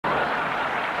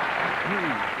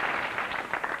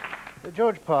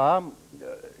George Parr,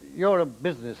 you're a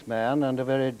businessman and a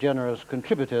very generous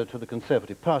contributor to the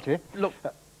Conservative Party. Look,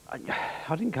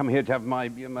 I didn't come here to have my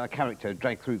character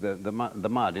dragged through the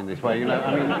mud in this way, you know.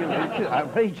 I mean, you know, it's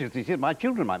outrageous. This is, my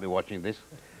children might be watching this.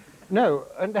 No,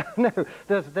 no,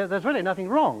 there's really nothing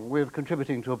wrong with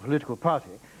contributing to a political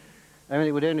party. I mean,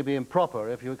 it would only be improper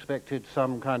if you expected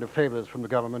some kind of favours from the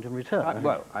government in return.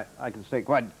 Well, I can state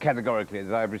quite categorically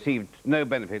that I've received no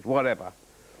benefit whatever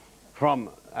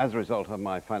as a result of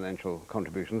my financial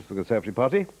contributions to the Conservative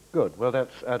Party. Good, well,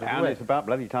 that's out of the way. And it's about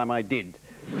bloody time I did.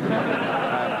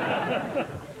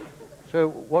 So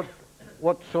what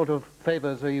sort of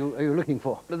favours are you looking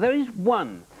for? There is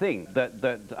one thing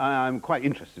that I'm quite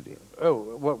interested in. Oh,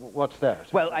 what's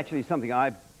that? Well, actually, something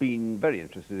I've been very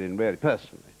interested in, really,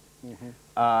 personally,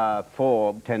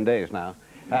 for 10 days now,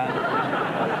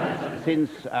 since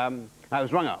I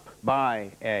was rung up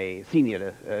by a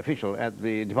senior official at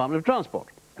the Department of Transport,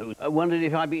 who wondered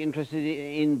if I'd be interested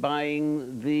in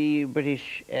buying the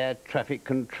British air traffic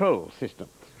control system.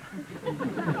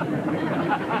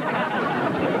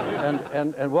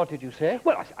 And what did you say?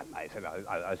 Well, I said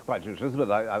I was quite interested, but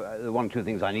the one or two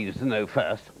things I needed to know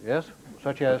first. Yes,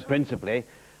 such as? Principally,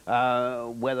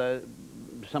 whether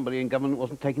somebody in government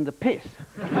wasn't taking the piss.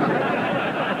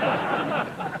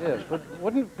 Yes, but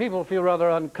wouldn't people feel rather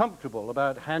uncomfortable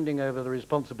about handing over the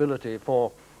responsibility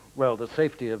for, well, the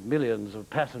safety of millions of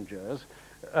passengers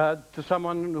to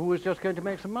someone who was just going to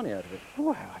make some money out of it?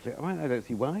 Well, I don't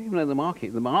see why. You know, the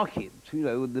market, you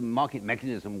know, the market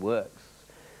mechanism works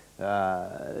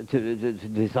to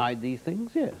decide these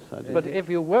things. Yes, I do. But if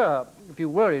you were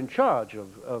in charge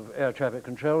of air traffic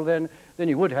control, then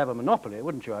you would have a monopoly,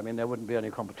 wouldn't you? I mean, there wouldn't be any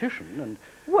competition. And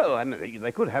well, I mean,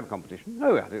 they could have competition.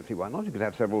 No, I don't see why not. You could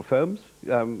have several firms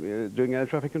doing air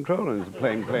traffic control, and as a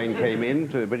plane came in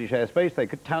to British airspace, they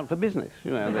could tout for business. You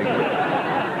know, they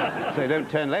could say, don't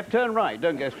turn left, turn right.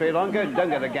 Don't go straight on. Don't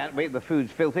go to Gatwick. The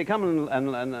food's filthy. Come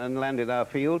and land at our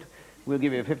field. We'll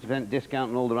give you a 50% discount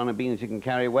on all the runner beans you can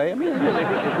carry away. I mean, it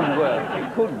could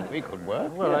work. It could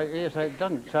work. Well, yes, it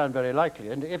doesn't sound very likely.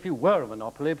 And if you were a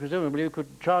monopoly, presumably you could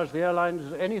charge the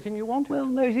airlines anything you wanted. Well,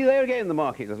 no, see, there again, the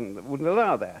market wouldn't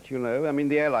allow that, you know. I mean,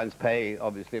 the airlines pay,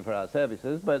 obviously, for our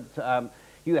services, but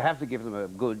you have to give them a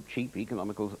good, cheap,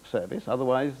 economical service.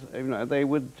 Otherwise, you know,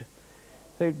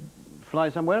 they'd fly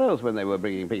somewhere else when they were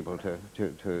bringing people to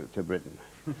Britain.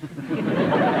 But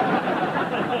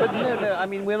no, I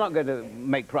mean, we're not going to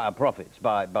make our profits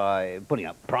by putting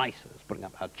up prices, putting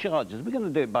up our charges. We're going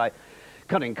to do it by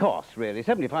cutting costs, really.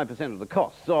 75% of the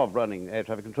costs of running air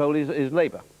traffic control is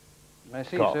labour. I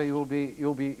see. Costs. So you'll be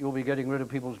getting rid of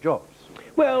people's jobs.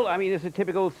 Well, I mean, it's a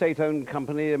typical state-owned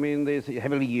company. I mean, it's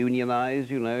heavily unionised,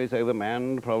 you know, it's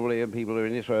overmanned, probably, and people who are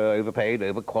in it are overpaid,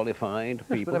 overqualified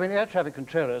people. Yes, but I mean, air traffic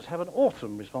controllers have an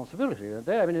awesome responsibility, don't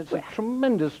they? I mean, it's a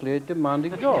tremendously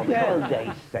demanding job. Well,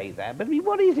 they say that, but I mean,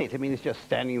 what is it? I mean, it's just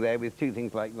standing there with two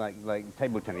things like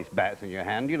table tennis bats in your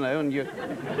hand, you know, and you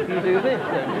do this,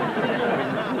 don't you? I mean,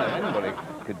 you know, anybody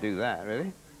could do that,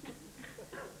 really.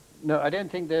 No, I don't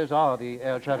think those are the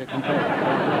air traffic controllers.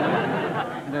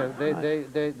 No,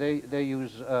 they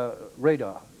use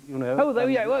radar, you know. Oh,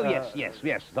 yeah, well,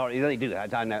 yes, sorry, they do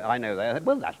that. I know that.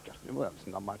 Well, it's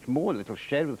not much more. A little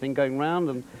shed with a thing going round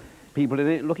and people in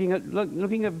it looking at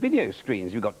video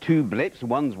screens. You've got two blips.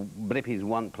 One's blip is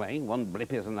one plane, one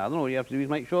blip is another. All you have to do is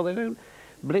make sure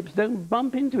blips don't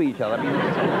bump into each other.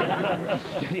 I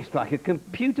mean, it's like a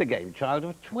computer game. Child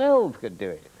of 12 could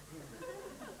do it.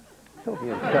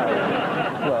 Talking of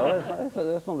child, well,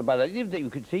 that's not a bad idea. You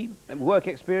could see work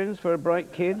experience for a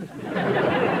bright kid.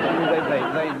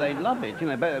 I mean, they love it, you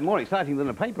know, more exciting than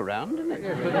a paper round, isn't it?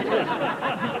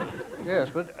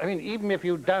 Yes, but I mean, even if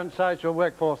you downsize your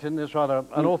workforce in this rather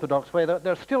unorthodox way,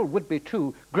 there still would be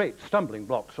two great stumbling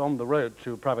blocks on the road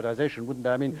to privatisation, wouldn't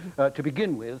there? I mean, to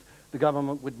begin with, the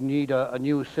government would need a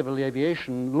new civil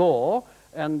aviation law,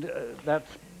 and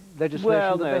that's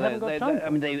legislation that they haven't got time for. I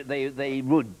mean, they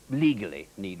would legally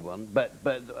need one, but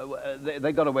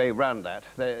they got a way around that.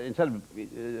 Instead of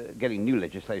getting new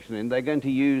legislation in, they're going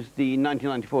to use the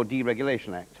 1994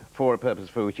 Deregulation Act for a purpose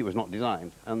for which it was not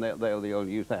designed, and they'll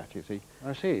use that, you see.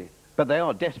 I see. But they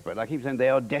are desperate. I keep saying they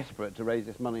are desperate to raise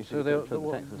this money for the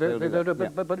taxes.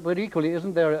 But equally,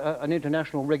 isn't there an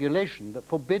international regulation that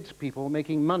forbids people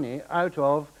making money out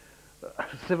of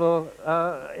civil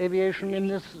aviation in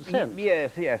this sense?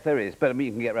 Yes, there is, but I mean,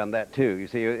 you can get around that too. You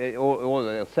see, all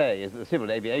they'll say is that the Civil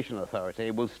Aviation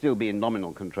Authority will still be in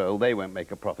nominal control. They won't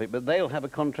make a profit, but they'll have a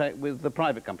contract with the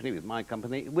private company, with my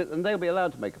company, and they'll be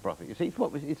allowed to make a profit. You see,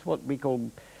 it's what we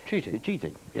call cheating.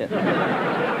 Cheating, yes.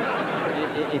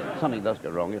 if something does go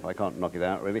wrong, if I can't knock it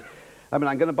out, really, I mean,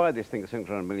 I'm going to buy this thing at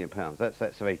 £600 million.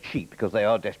 That's very cheap, because they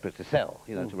are desperate to sell,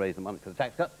 you know, to raise the money for the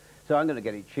tax cut. So I'm going to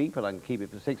get it cheap, and I can keep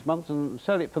it for 6 months and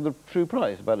sell it for the true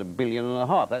price, about £1.5 billion.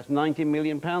 That's £90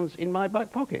 million in my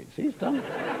back pocket. See, it's done.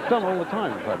 It's done all the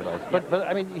time, privatising. But,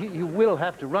 I mean, you will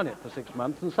have to run it for 6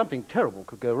 months, and something terrible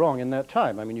could go wrong in that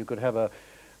time. I mean, you could have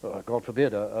God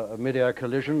forbid, a mid-air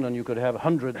collision, and you could have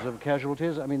hundreds of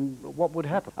casualties. I mean, what would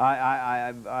happen?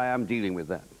 I am dealing with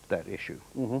that issue.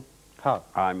 Mm-hmm. How?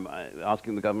 I'm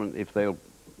asking the government if they'll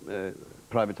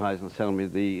privatise and sell me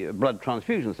the blood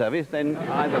transfusion service. Then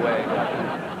either way,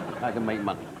 I can make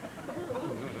money.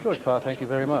 George Parr, thank you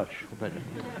very much. A pleasure.